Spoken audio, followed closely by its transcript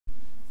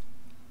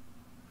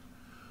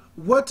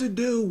What to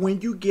do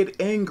when you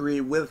get angry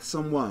with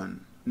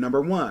someone.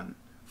 Number one,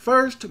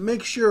 first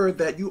make sure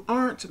that you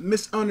aren't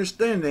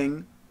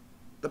misunderstanding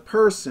the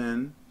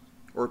person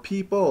or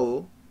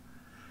people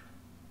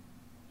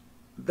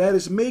that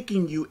is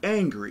making you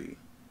angry.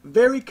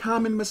 Very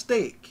common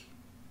mistake.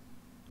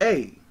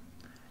 A.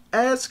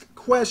 Ask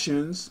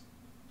questions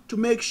to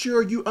make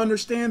sure you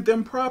understand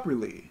them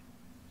properly.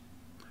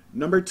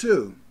 Number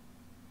two,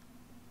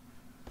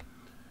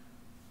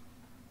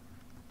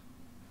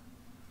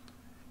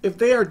 if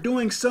they are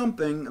doing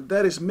something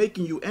that is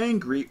making you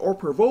angry or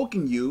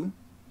provoking you,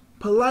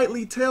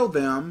 politely tell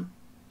them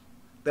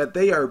that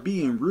they are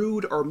being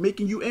rude or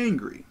making you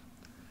angry.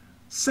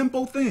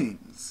 Simple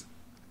things.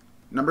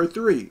 Number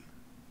three,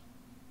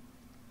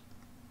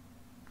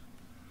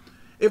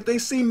 if they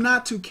seem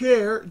not to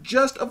care,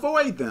 just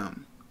avoid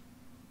them.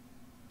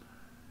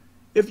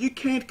 If you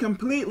can't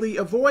completely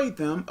avoid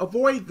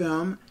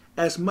them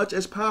as much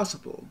as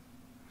possible.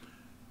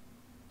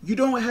 You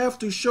don't have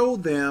to show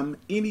them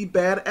any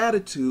bad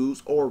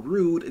attitudes or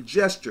rude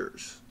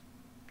gestures.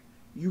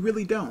 You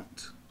really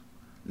don't.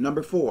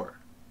 Number four,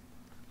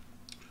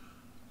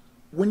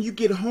 when you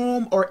get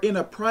home or in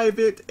a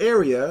private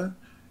area,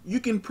 you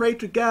can pray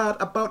to God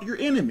about your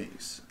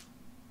enemies.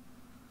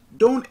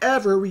 Don't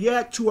ever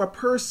react to a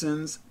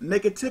person's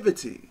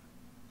negativity.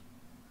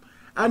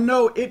 I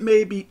know it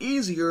may be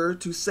easier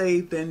to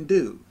say than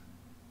do.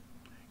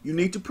 You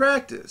need to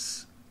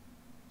practice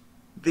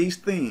these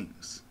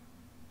things.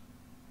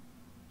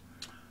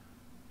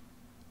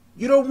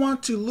 You don't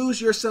want to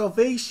lose your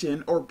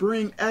salvation or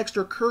bring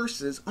extra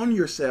curses on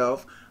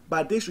yourself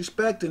by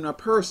disrespecting a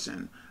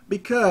person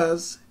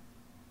because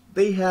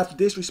they have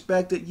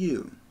disrespected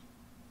you.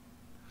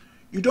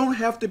 You don't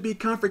have to be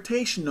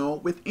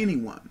confrontational with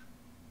anyone.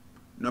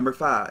 Number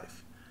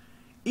five,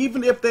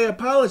 even if they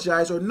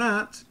apologize or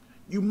not,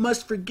 you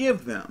must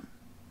forgive them.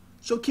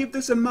 So keep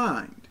this in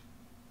mind.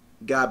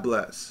 God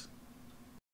bless.